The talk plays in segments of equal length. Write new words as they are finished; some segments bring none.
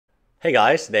Hey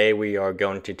guys, today we are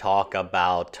going to talk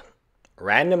about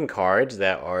random cards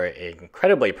that are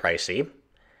incredibly pricey.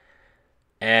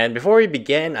 And before we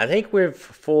begin, I think we've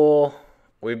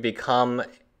become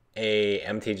a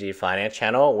MTG finance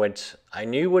channel, which I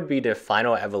knew would be the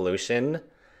final evolution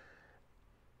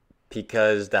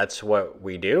because that's what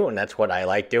we do and that's what I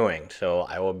like doing. So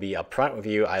I will be upfront with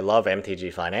you. I love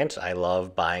MTG finance. I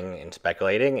love buying and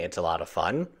speculating. It's a lot of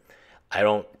fun. I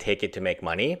don't take it to make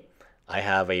money. I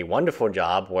have a wonderful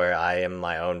job where I am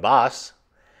my own boss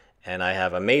and I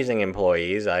have amazing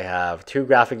employees. I have 2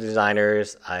 graphic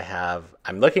designers.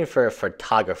 I'm looking for a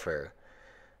photographer.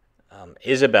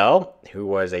 Isabel, who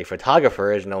was a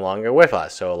photographer, is no longer with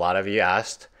us. So a lot of you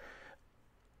asked,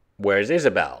 where's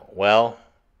Isabel? Well,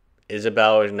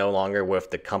 Isabel is no longer with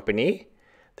the company.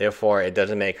 Therefore, it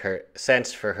doesn't make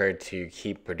sense for her to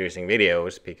keep producing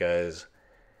videos because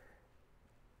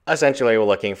essentially we're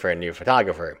looking for a new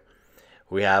photographer.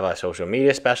 We have a social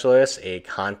media specialist, a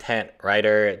content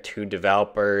writer, 2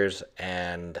 developers,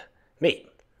 and me.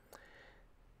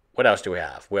 What else do we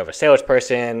have? We have a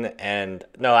salesperson and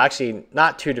no, actually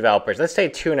not 2 developers. Let's say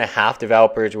 2.5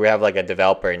 developers. We have like a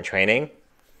developer in training.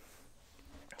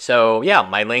 So yeah,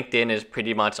 my LinkedIn is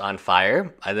pretty much on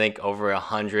fire. I think over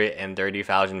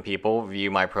 130,000 people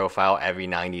view my profile every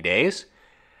 90 days,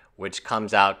 which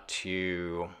comes out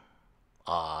to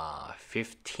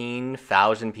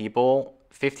 15,000 people.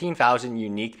 15,000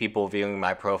 unique people viewing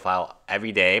my profile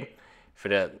every day for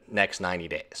the next 90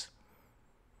 days.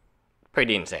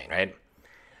 Pretty insane, right?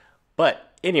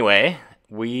 But anyway,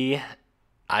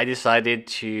 I decided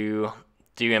to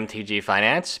do MTG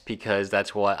Finance because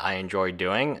that's what I enjoy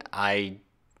doing. I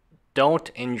don't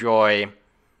enjoy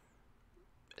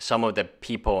some of the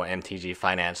people in MTG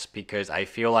Finance because I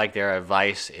feel like their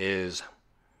advice is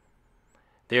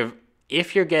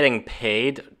if you're getting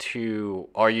paid to,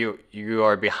 or you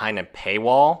are behind a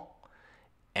paywall,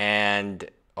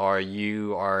 or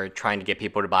you are trying to get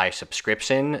people to buy a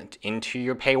subscription into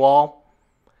your paywall,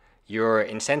 your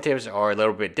incentives are a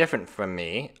little bit different from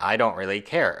me. I don't really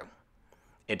care.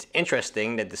 It's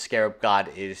interesting that the Scarab God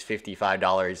is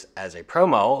 $55 as a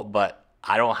promo, but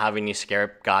I don't have any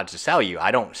Scarab Gods to sell you.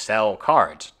 I don't sell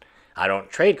cards. I don't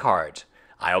trade cards.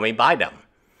 I only buy them.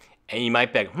 And you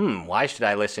might be like, why should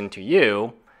I listen to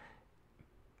you?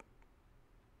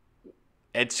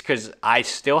 It's because I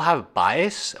still have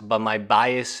bias, but my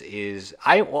bias is,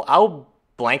 I'll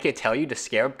blanket tell you the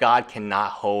Scarab God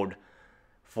cannot hold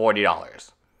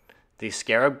 $40. The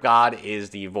Scarab God is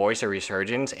the voice of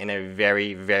Resurgence in a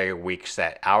very, very weak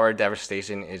set. Our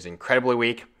Devastation is incredibly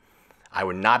weak. I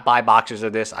would not buy boxes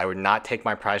of this. I would not take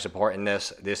my prize support in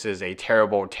this. This is a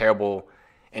terrible, terrible...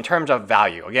 In terms of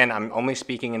value, again, I'm only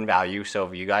speaking in value, so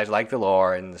if you guys like the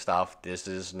lore and the stuff, this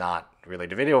is not really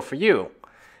the video for you.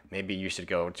 Maybe you should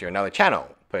go to another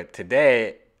channel. But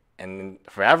today, and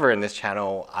forever in this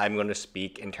channel, I'm going to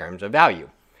speak in terms of value.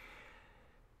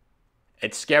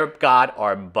 It's Scarab God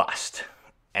or bust.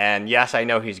 And yes, I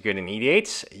know he's good in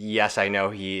EDHs. Yes, I know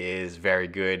he is very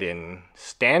good in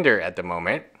Standard at the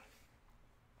moment.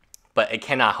 But it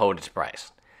cannot hold its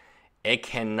price. It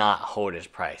cannot hold its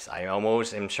price. I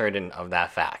almost am certain of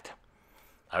that fact.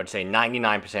 I would say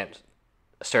 99%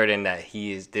 certain that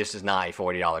this is not a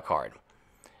 $40 card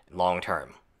long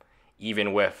term,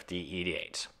 even with the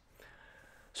EDHs.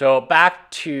 So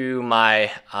back to my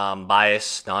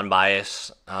bias,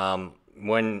 non-bias. So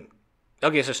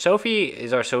Sophie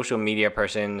is our social media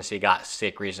person. She got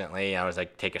sick recently. I was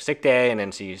like, take a sick day, and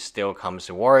then she still comes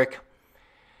to work.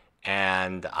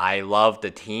 And I love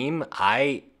the team.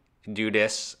 I do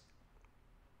this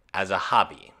as a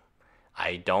hobby.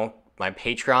 My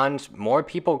Patrons, more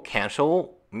people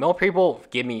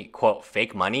give me, quote,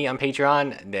 fake money on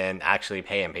Patreon than actually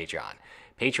pay on Patreon.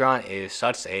 Patreon is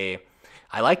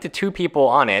I like the 2 people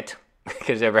on it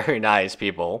because they're very nice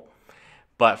people,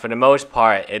 but for the most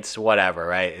part, it's whatever,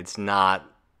 right? It's not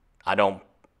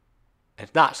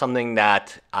something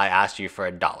that I ask you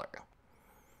for $1.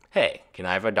 Hey, can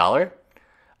I have $1?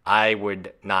 I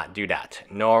would not do that,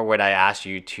 nor would I ask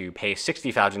you to pay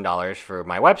 $60,000 for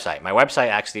my website. My website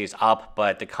actually is up,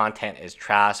 but the content is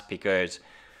trash because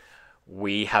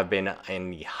we have been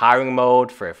in the hiring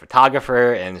mode for a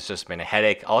photographer, and it's just been a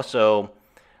headache. Also,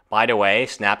 by the way,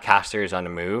 Snapcaster is on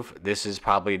the move. This is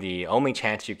probably the only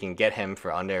chance you can get him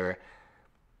for under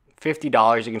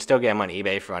 $50. You can still get him on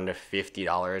eBay for under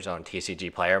 $50 on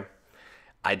TCG Player.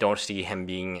 I don't see him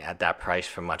being at that price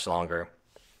for much longer.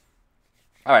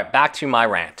 All right, back to my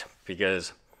rant,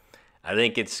 because I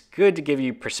think it's good to give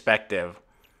you perspective.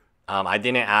 I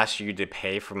didn't ask you to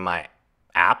pay for my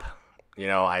app.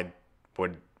 I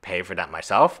would pay for that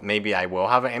myself. Maybe I will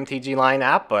have an MTG Line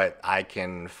app, but I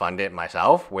can fund it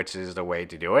myself, which is the way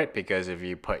to do it, because if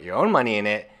you put your own money in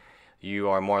it, you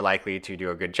are more likely to do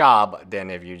a good job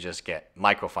than if you just get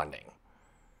microfunding.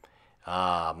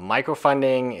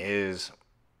 Microfunding is,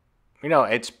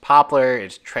 it's popular,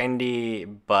 it's trendy,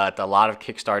 but a lot of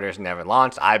Kickstarters never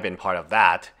launched. I've been part of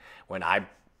that when I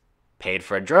paid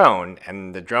for a drone,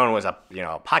 and the drone was a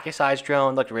pocket-sized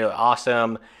drone, looked really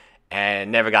awesome,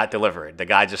 and never got delivered. The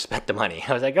guy just spent the money.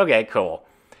 I was like, okay, cool.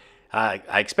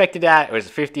 I expected that. It was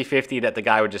 50-50 that the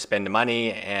guy would just spend the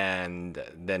money, and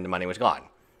then the money was gone.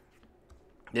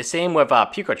 The same with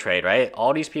Pico Trade, right?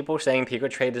 All these people saying Pico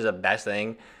Trade is the best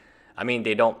thing. I mean,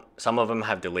 some of them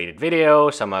have deleted video,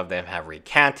 some of them have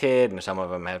recanted, and some of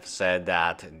them have said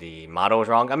that the model is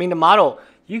wrong. I mean, the model,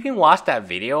 you can watch that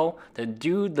video. The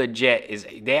dude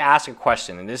legit they ask a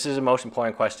question, and this is the most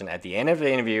important question. At the end of the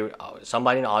interview,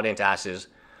 somebody in the audience asks,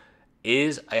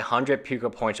 is 100 Pico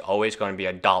points always going to be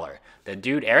 $1? The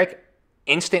dude, Eric,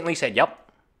 instantly said, yep.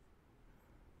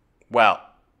 Well,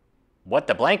 what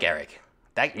the blank, Eric?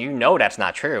 That's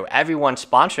not true. Everyone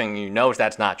sponsoring you knows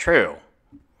that's not true,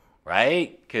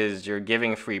 right? Because you're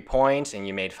giving free points and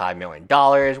you made $5 million.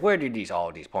 Where did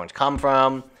all these points come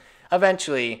from?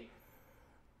 Eventually,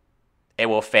 it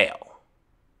will fail.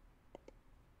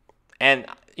 And,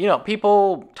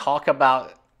 people talk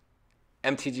about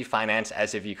MTG Finance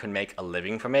as if you can make a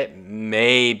living from it.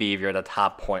 Maybe if you're the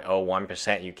top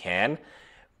 0.01%, you can.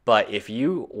 But if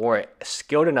you were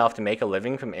skilled enough to make a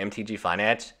living from MTG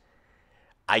Finance,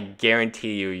 I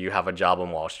guarantee you have a job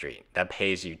on Wall Street that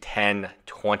pays you 10,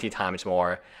 20 times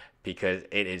more, because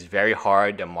it is very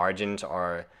hard. The margins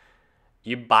are,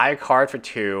 you buy a card for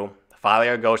 2,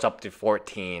 Filer goes up to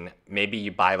 14, maybe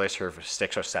you buy list her for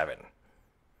 6 or 7.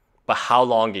 But how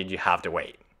long did you have to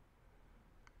wait?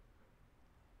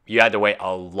 You had to wait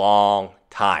a long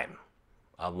time.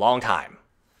 A long time.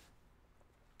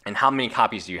 And how many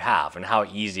copies do you have? And how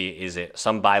easy is it?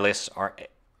 Some buy lists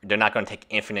they're not going to take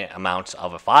infinite amounts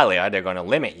of a file layer. They're going to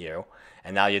limit you.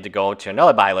 And now you have to go to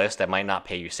another buy list that might not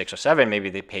pay you 6 or 7.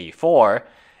 Maybe they pay you 4.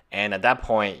 And at that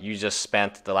point, you just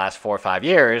spent the last 4 or 5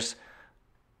 years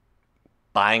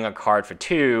buying a card for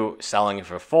 2, selling it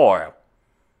for 4.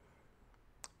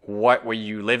 What were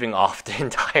you living off the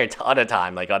entire other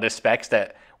time? Like other specs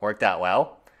that worked out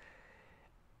well?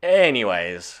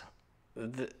 Anyways,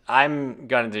 I'm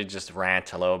going to just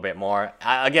rant a little bit more.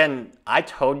 Again, I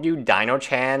told you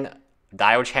Dio-chan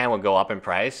would go up in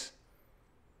price.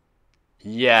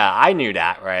 Yeah, I knew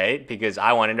that, right? Because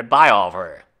I wanted to buy all of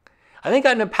her. I think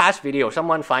in the past video,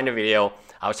 someone find a video,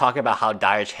 I was talking about how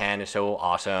Dio-chan is so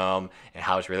awesome and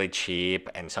how it's really cheap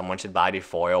and someone should buy the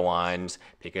foil ones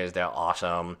because they're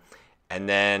awesome. And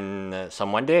then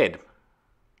someone did.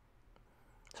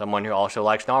 Someone who also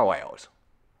likes narwhals.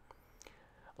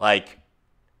 Like,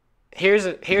 here's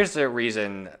the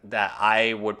reason that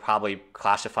I would probably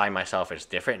classify myself as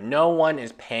different. No one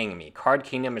is paying me. Card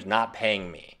Kingdom is not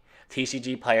paying me.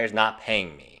 TCG players not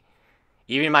paying me.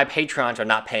 Even my patrons are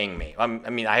not paying me. I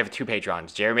mean, I have 2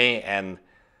 patrons, Jeremy and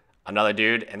another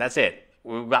dude, and that's it.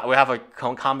 We have a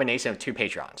combination of 2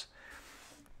 patrons.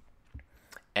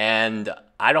 And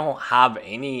I don't have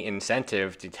any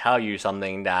incentive to tell you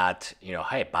something that,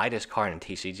 hey, buy this card in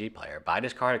TCG player, buy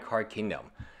this card at Card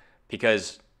Kingdom.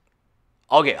 Because,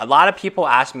 okay, a lot of people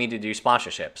ask me to do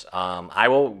sponsorships. I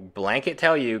will blanket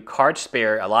tell you,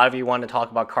 CardSpear, a lot of you want to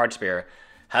talk about CardSpear,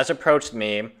 has approached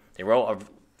me. They wrote a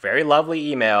very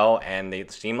lovely email, and they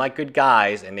seem like good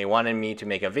guys, and they wanted me to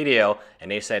make a video, and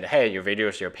they said, hey, your video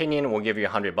is your opinion, we'll give you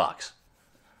 $100.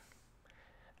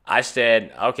 I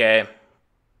said, okay,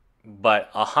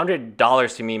 but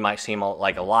 $100 to me might seem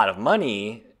like a lot of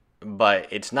money, but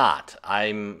it's not.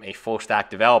 I'm a full stack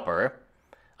developer.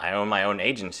 I own my own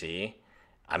agency.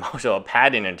 I'm also a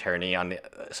patent attorney.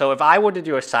 So if I were to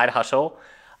do a side hustle,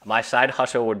 my side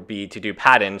hustle would be to do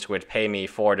patents, which pay me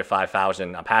 $4,000 to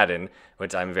 $5,000 a patent,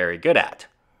 which I'm very good at.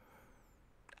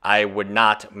 I would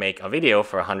not make a video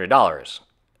for $100.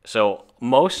 So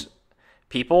most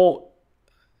people,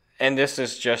 and this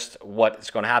is just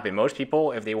what's going to happen. Most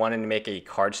people, if they wanted to make a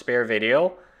CardSpear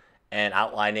video and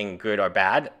outlining good or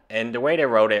bad, and the way they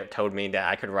wrote it told me that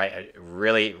I could write a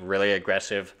really, really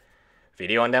aggressive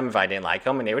video on them if I didn't like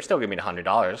them, and they would still give me the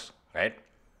 $100, right?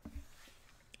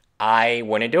 I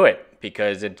wouldn't do it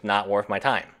because it's not worth my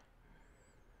time.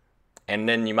 And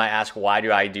then you might ask, why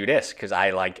do I do this? Because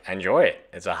I enjoy it.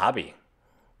 It's a hobby.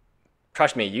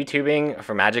 Trust me, YouTubing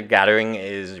for Magic Gathering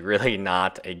is really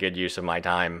not a good use of my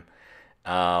time.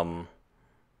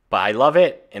 But I love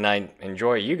it, and I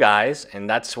enjoy you guys, and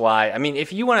that's why, I mean,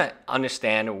 if you want to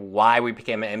understand why we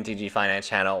became an MTG Finance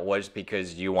channel, was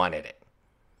because you wanted it.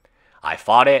 I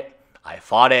fought it.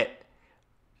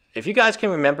 If you guys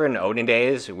can remember in the olden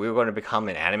days, we were going to become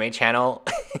an anime channel.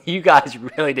 You guys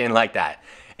really didn't like that.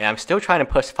 And I'm still trying to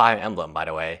push Fire Emblem, by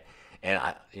the way. And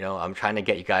I'm trying to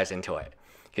get you guys into it.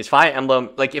 Because Fire Emblem,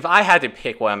 like if I had to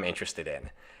pick what I'm interested in,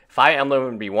 Fire Emblem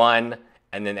would be 1,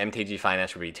 and then MTG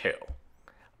Finance would be 2.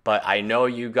 But I know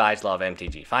you guys love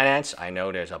MTG Finance. I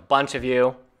know there's a bunch of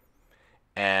you.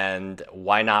 And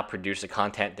why not produce the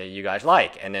content that you guys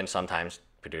like? And then sometimes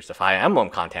produce the Fire Emblem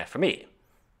content for me.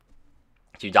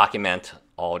 To document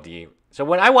all the... So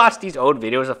when I watch these old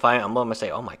videos of Fire Emblem, I say,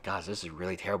 oh my gosh, this is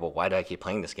really terrible. Why do I keep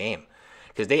playing this game?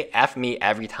 Because they F me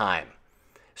every time.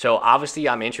 So obviously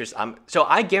I'm interested. So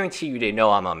I guarantee you they know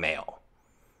I'm a male.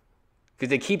 Because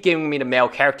they keep giving me the male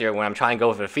character when I'm trying to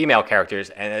go for the female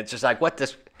characters. And it's just like, what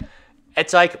this...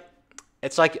 It's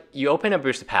like you open a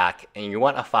booster pack and you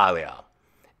want a Thalia.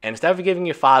 And instead of giving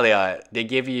you Thalia, they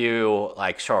give you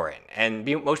like Sorin. And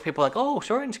most people are like, oh,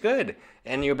 Sorin's good.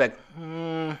 And you're like,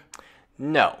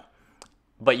 no.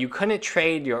 But you couldn't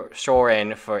trade your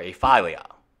Sorin for a Thalia.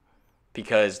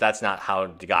 Because that's not how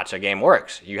the gacha game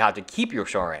works. You have to keep your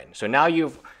Sorin. So now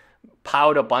you've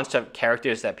piled a bunch of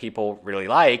characters that people really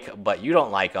like, but you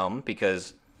don't like them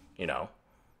because,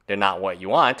 they're not what you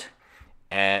want.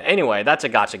 And anyway, that's a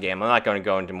gacha game. I'm not going to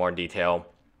go into more detail.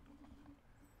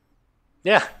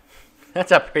 Yeah,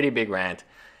 that's a pretty big rant.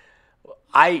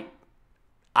 I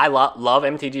love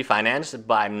MTG Finance,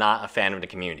 but I'm not a fan of the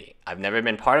community. I've never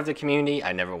been part of the community.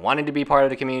 I never wanted to be part of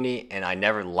the community, and I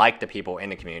never liked the people in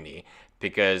the community.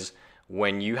 Because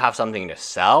when you have something to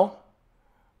sell,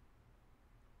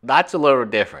 that's a little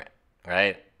different,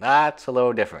 right? That's a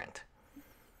little different.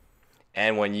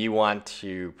 And when you want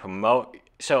to promote...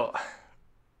 So,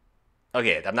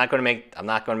 okay, I'm not going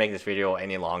to make this video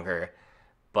any longer,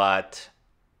 but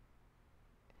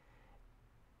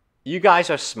you guys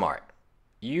are smart.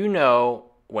 You know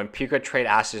when Puka Trade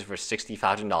asks for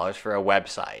 $60,000 for a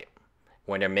website,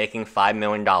 when they're making $5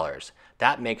 million,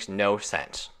 that makes no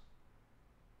sense.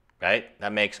 Right?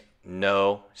 That makes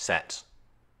no sense.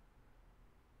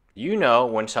 You know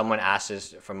when someone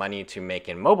asks for money to make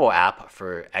a mobile app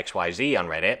for XYZ on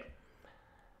Reddit,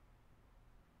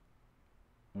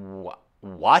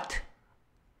 what?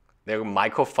 They're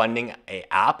microfunding an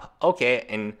app? Okay,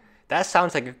 and that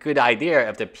sounds like a good idea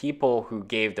if the people who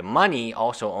gave the money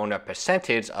also own a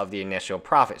percentage of the initial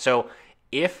profit. So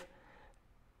that's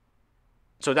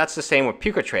the same with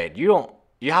Puka Trade. You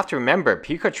have to remember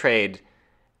Puka Trade,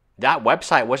 that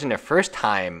website wasn't the first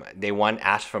time they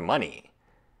asked for money.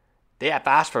 They have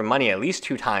asked for money at least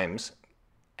 2 times,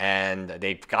 and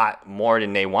they got more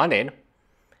than they wanted,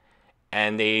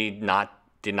 and they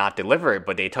did not deliver it,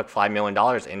 but they took $5 million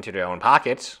into their own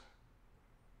pockets.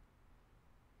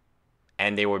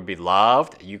 And they were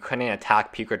beloved. You couldn't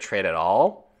attack Puka Trade at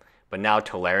all. But now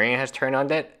Tolarian has turned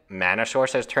on it. Mana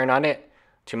Source has turned on it.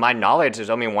 To my knowledge, there's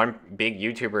only one big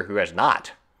YouTuber who has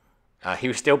not. He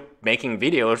was still making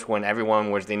videos when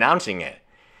everyone was denouncing it.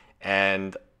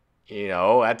 And,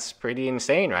 that's pretty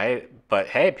insane, right? But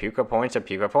hey, Puka points are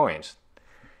Puka points.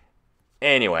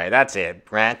 Anyway, that's it.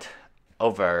 Rant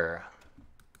over.